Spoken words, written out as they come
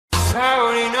Yo,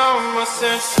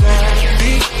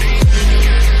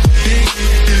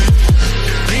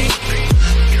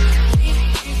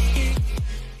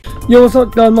 what's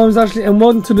up guys, my name is Ashley and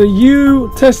welcome to the New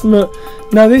Testament.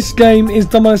 Now this game is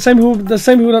done by the same people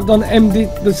that done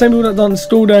MD, the same people that done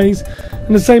School Days,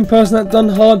 and the same person that done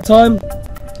Hard Time.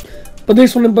 But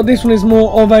this one is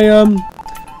more of a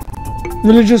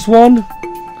religious one.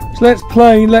 So let's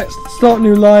play, let's start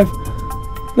new life.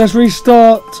 Let's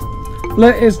restart.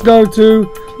 Let's go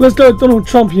Donald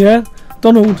Trump, yeah?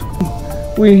 Donald,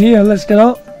 we're here, let's get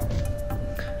up.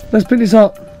 Let's pick this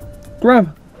up.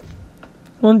 Grab.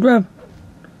 One grab.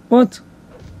 What?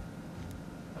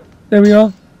 There we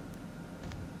are.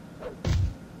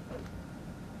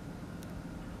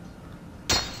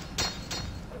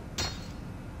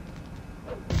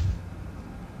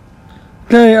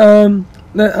 Okay,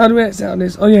 how do we exit out of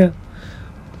this? Oh yeah.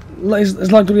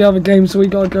 It's like the other game, so we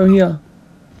gotta go here.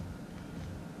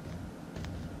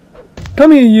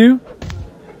 Come here, you.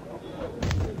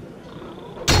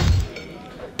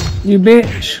 You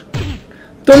bitch.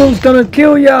 Donald's gonna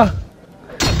kill ya!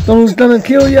 Donald's gonna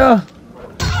kill ya!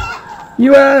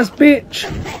 You ass bitch!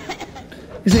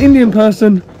 It's an Indian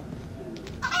person.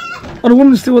 Oh, the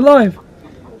woman's still alive.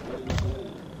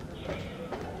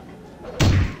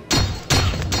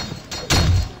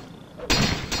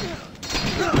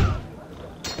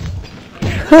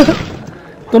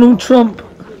 Donald Trump.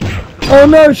 Oh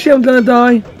no, shit, I'm gonna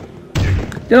die.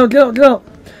 Get out, get out, get out.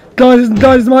 Guys,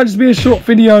 this might just be a short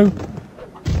video.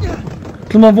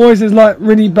 Because my voice is like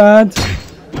really bad.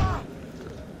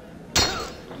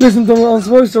 Listen, Donald, I'm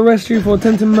supposed to arrest you for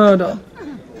attempted murder.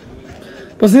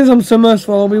 But since I'm so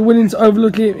merciful, I'll be willing to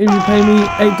overlook it if you pay me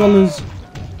 $8.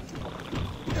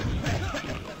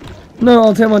 No,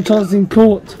 I'll take my chances in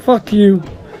court. Fuck you.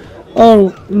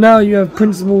 Oh, now you have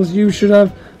principles. You should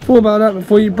have thought about that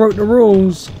before you broke the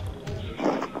rules.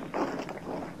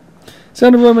 So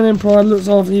the Roman Empire looks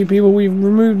after you people. We've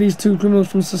removed these two criminals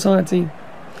from society.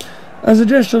 As a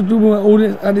gesture of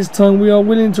goodwill at this time, we are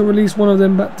willing to release one of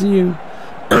them back to you.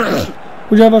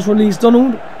 Would you have us release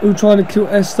Donald, who tried to kill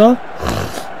Esther?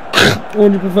 Or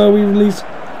would you prefer we release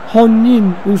Hon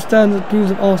Yin, who stands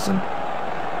accused of arson?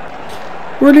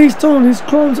 Release Donald, his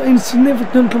crimes are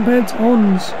insignificant compared to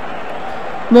Hon's.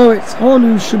 No, it's Hon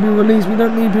who should be released. We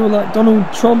don't need people like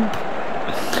Donald Trump.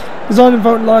 Designing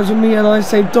vote lies with me and I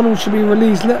say Donald should be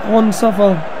released. Let Hon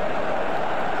suffer.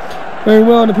 Very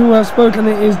well, the people have spoken.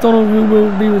 It is Donald who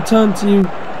will be returned to you.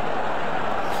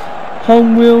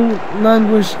 Hon will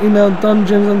languish in our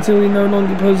dungeons until he no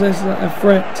longer possesses a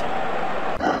threat.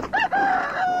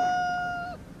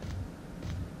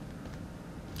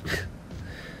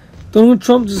 Donald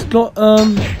Trump just got,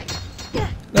 that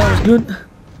was good.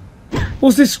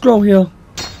 What's this scroll here?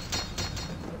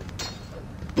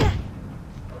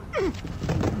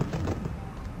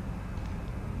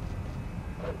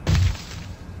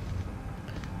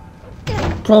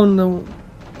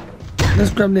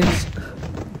 Let's grab this.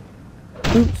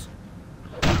 Oops.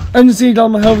 And you see, guys,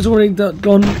 my health is already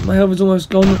gone. My health is almost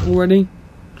gone already.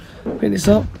 Pick this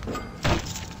up.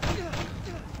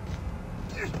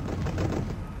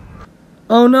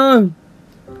 Oh no!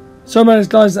 Sorry about this,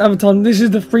 guys. Avatar. This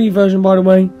is the free version, by the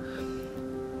way.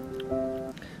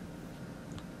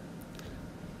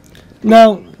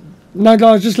 Now,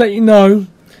 guys, just let you know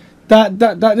that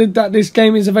this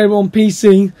game is available on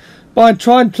PC. But I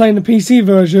tried playing the PC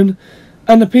version,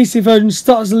 and the PC version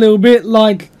starts a little bit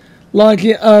like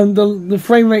it the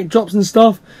frame rate drops and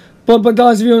stuff. But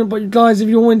guys, if you want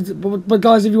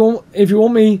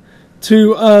me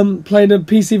to play the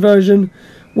PC version,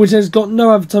 which has got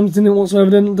no advertisements in it whatsoever,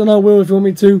 then I will if you want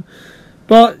me to.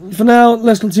 But for now,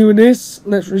 let's continue with this.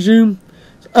 Let's resume.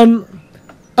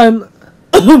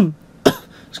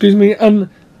 Excuse me. And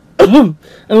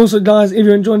also, guys, if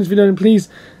you're enjoying this video, then please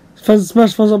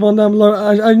smash thumbs up on down below.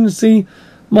 As you can see,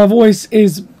 my voice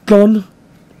is gone.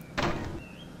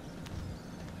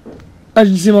 As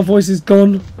you can see, my voice is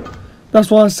gone.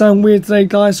 That's why I sound weird today,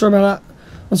 guys. Sorry about that.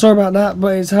 I'm sorry about that,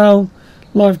 but it's how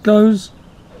life goes.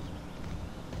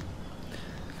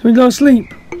 Can we go to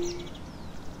sleep?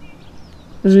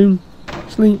 Resume.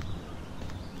 Sleep.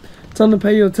 Time to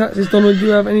pay your taxes. Donald, do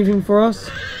you have anything for us?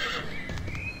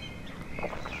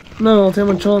 No, I'll take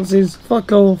my chances.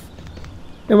 Fuck off.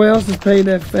 Everybody else has paid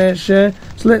their fair share,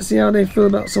 so let's see how they feel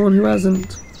about someone who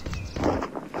hasn't.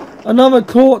 Another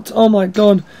court? Oh my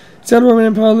god. See how the Roman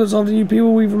Empire looks after you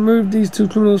people? We've removed these two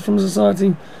criminals from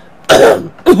society.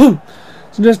 So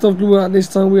just off goodwill at this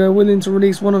time, we are willing to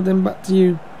release one of them back to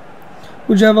you.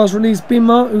 Would you have us release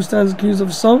Bima, who stands accused of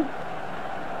assault?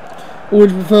 Or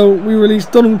would you prefer we release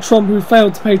Donald Trump, who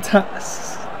failed to pay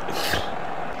tax?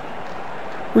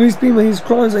 Release Beamer, his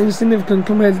crimes are insignificant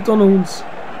compared to Donald's.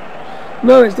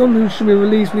 No, it's Donald who should be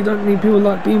released. We don't need people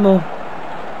like Beamer.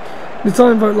 The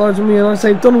time vote lies with me, and I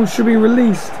say Donald should be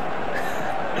released.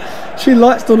 She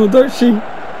likes Donald, don't she?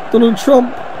 Donald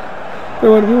Trump. But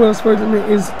one of the people I've spoken to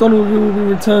is Donald who will be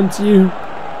returned to you.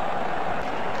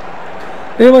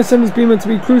 Anyone send this Beamer to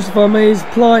be crucified, may his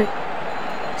plight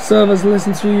serve as a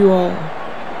lesson to who you are.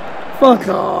 Fuck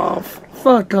off.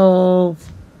 Fuck off.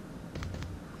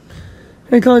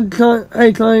 Hey, can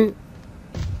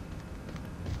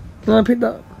I pick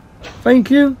that? Thank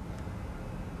you.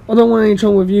 I don't want any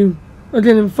trouble with you.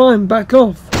 Okay, then fine, back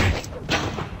off.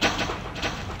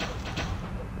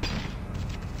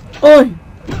 Oi!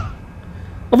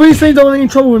 I thought you said you don't want any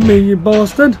trouble with me, you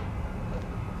bastard.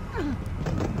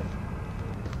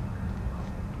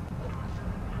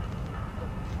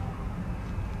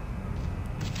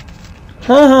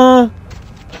 Haha!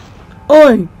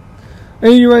 Oi!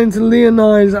 And you ran into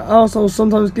Leonidas, that arsehole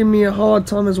sometimes give me a hard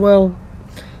time as well.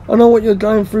 I know what you're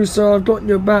going through, so I've got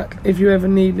your back if you ever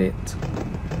need it.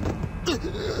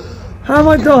 How have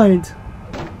I died?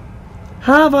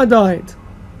 How have I died?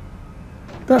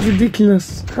 That's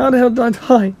ridiculous. How the hell did I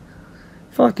die?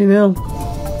 Fucking hell.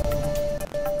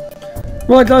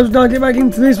 Right guys, we're going to get back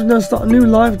into this. We're going to start a new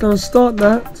life. We're going to start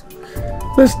that.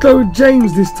 Let's go with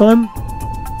James this time.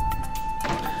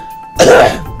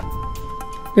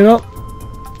 Get up.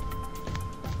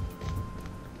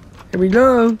 Here we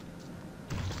go.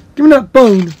 Give me that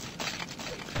bone.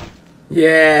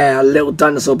 Yeah, a little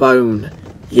dinosaur bone.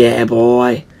 Yeah,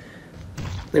 boy.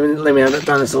 Let me have that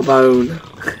dinosaur bone.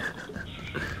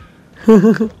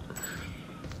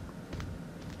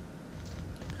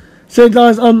 So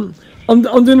guys, I'm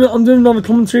doing another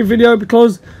commentary video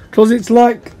because it's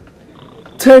like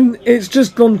 10. It's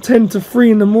just gone 10 to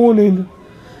 3 in the morning,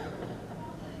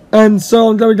 and so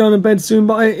I'm going to go to bed soon.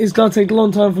 But it's going to take a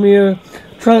long time for me to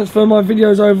transfer my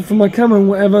videos over from my camera and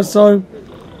whatever. So,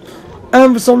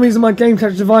 and for some reason my game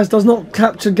capture device does not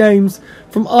capture games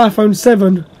from iPhone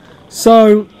 7,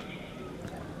 so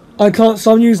I can't.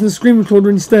 So I'm using the screen recorder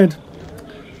instead.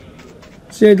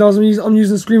 So yeah, guys, I'm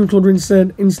using the screen recorder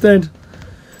instead, and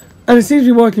it seems to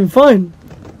be working fine.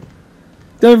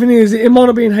 The only thing is, it might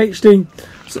not be in HD.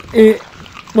 So it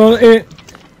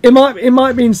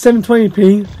might be in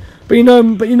 720p, but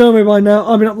you know me by now.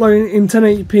 I've been uploading in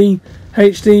 1080p,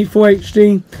 HD, Full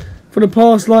HD for the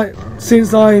past, like,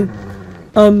 since I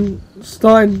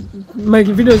started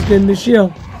making videos again this year.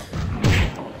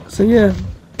 So yeah.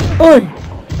 Oi!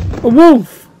 A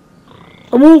wolf!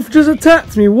 A wolf just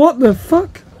attacked me. What the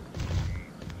fuck?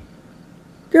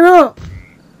 Get up!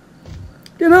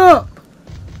 Get up!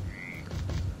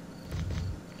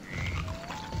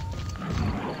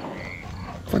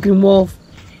 Fucking wolf.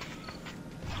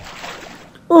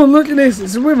 Oh, look at this.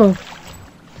 It's a river.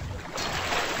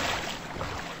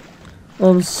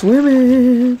 I'm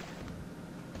swimming.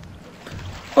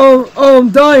 Oh, I'm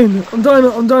dying. I'm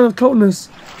dying of coldness.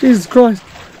 Jesus Christ.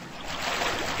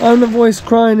 I'm the voice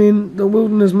crying in the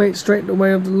wilderness, make straight the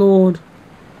way of the Lord.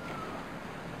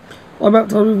 I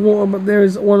baptize with water, but there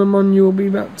is one among you who will be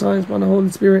baptized by the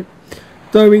Holy Spirit.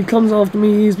 Though he comes after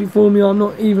me, he is before me, I'm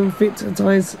not even fit to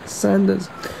tie his sandals.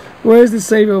 Where is the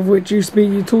Saviour of which you speak?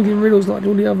 You talk in riddles like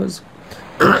all the others.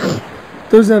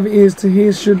 Those who have ears to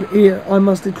hear should hear. I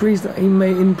must decrease that he may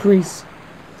increase.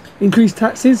 Increase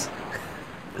taxes?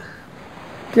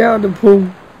 Get out of the pool.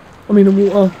 I mean the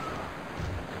water.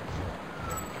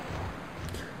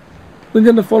 Look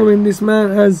at the following this man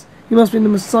has. He must be the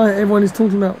Messiah everyone is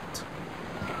talking about.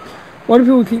 Why do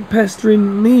people keep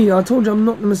pestering me? I told you I'm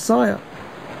not the Messiah.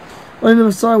 Only the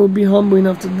Messiah would be humble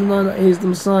enough to deny that he is the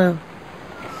Messiah.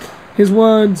 His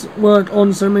words work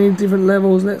on so many different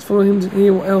levels. Let's follow him to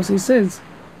hear what else he says.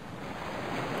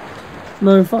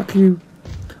 No, fuck you.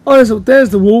 Oh, there's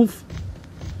the wolf.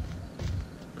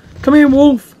 Come here,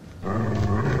 wolf.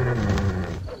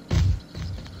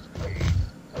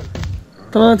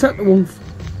 Can I attack the wolf?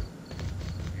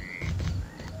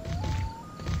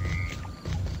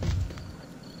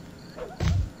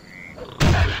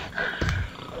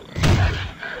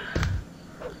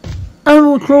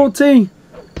 Animal cruelty!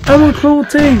 Animal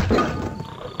cruelty!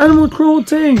 Animal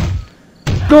cruelty!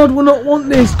 God will not want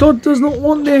this! God does not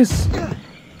want this!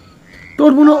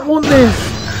 God will not want this!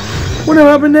 Whatever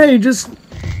happened there? You just...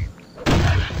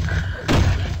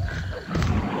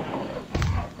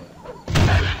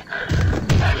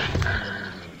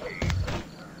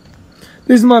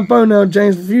 This is my bow now,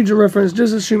 James. For future reference,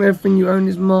 just assume everything you own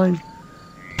is mine.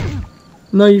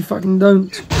 No, you fucking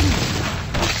don't.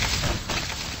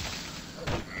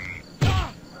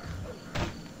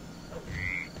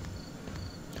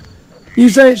 You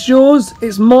say it's yours?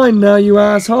 It's mine now, you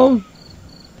asshole.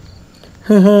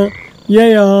 Haha.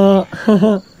 Yeah.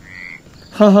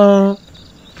 Haha.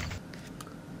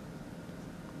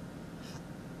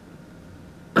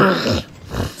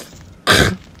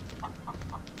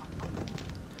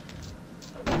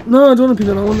 No, I don't want to pick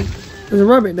up that. There's a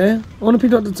rabbit there. I want to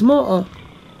pick up the tomato.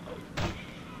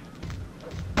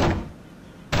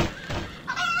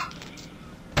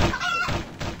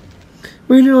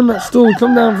 Wheeling on that stool,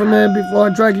 come down from there before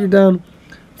I drag you down.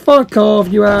 Fuck off,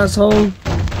 you asshole.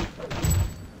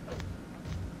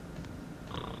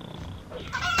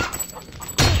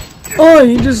 Oh,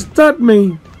 he just stabbed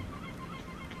me.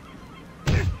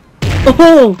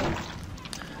 Oh!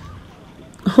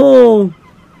 Oh!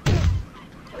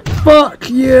 Fuck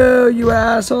you, you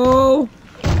asshole!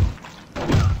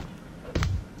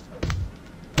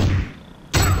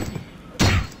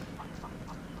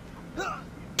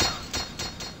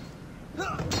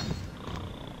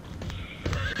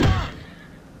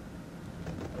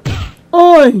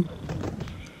 Oi!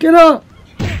 Get up!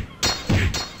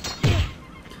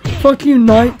 Fuck you,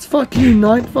 knight! Fuck you,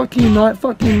 knight! Fuck you, knight!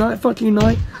 Fuck you, knight! Fuck you,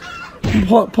 knight!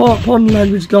 Pardon the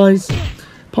language, guys.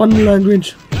 Pardon the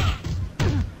language.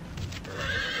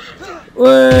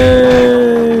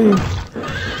 Way!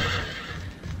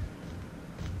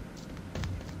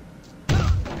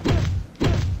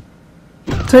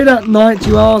 Take that, knight,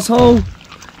 you asshole!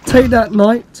 Take that,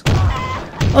 knight!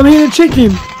 I'm hitting a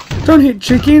chicken! Don't hit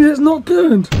chickens, it's not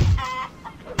good!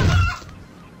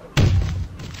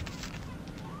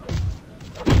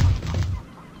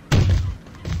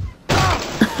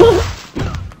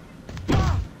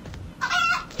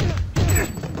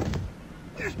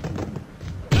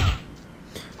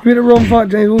 You hit the wrong fight,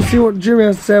 James. We'll see what Jury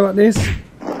has to say about this.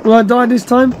 Will I die this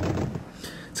time?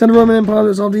 So the Roman Empire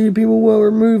looks after you. People will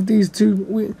remove these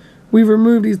two. We've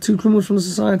removed these two criminals from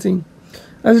society.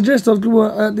 As a gesture of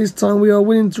goodwill at this time, we are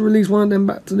willing to release one of them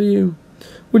back to you.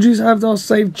 Would you have us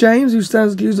save James, who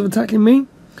stands accused of attacking me?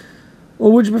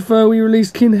 Or would you prefer we release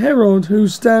King Harold, who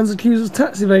stands accused of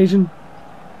tax evasion?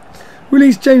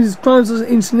 Release James's crimes are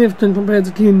insignificant compared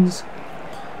to Kin's.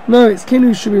 No, it's Kin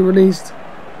who should be released.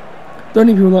 Don't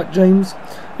need people like James.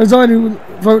 As I do,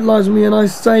 vote lies with me, and I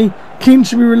say King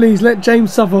should be released. Let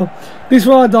James suffer. This is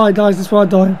where I die, guys. This is where I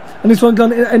die, and this one's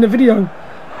done in the video.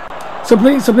 So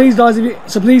please, guys,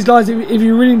 if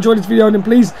you really enjoyed this video, then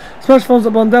please smash the thumbs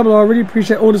up button down below. I really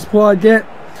appreciate all the support I get.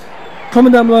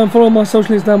 Comment down below and follow my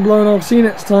social links down below, and I'll see you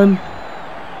next time.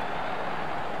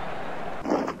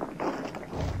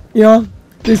 Yeah,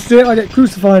 this is it. I get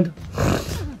crucified.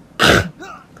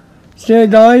 So yeah,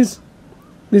 guys.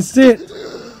 This is it.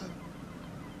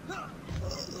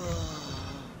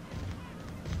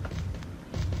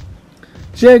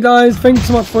 So yeah, guys, thank you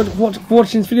so much for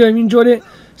watching this video. If you enjoyed it,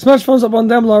 smash the thumbs up button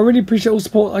down below. I really appreciate all the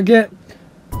support I get.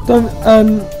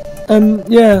 And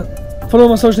yeah, follow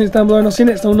my social links down below, and I'll see you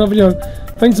next time on another video.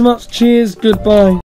 Thanks so much. Cheers. Goodbye.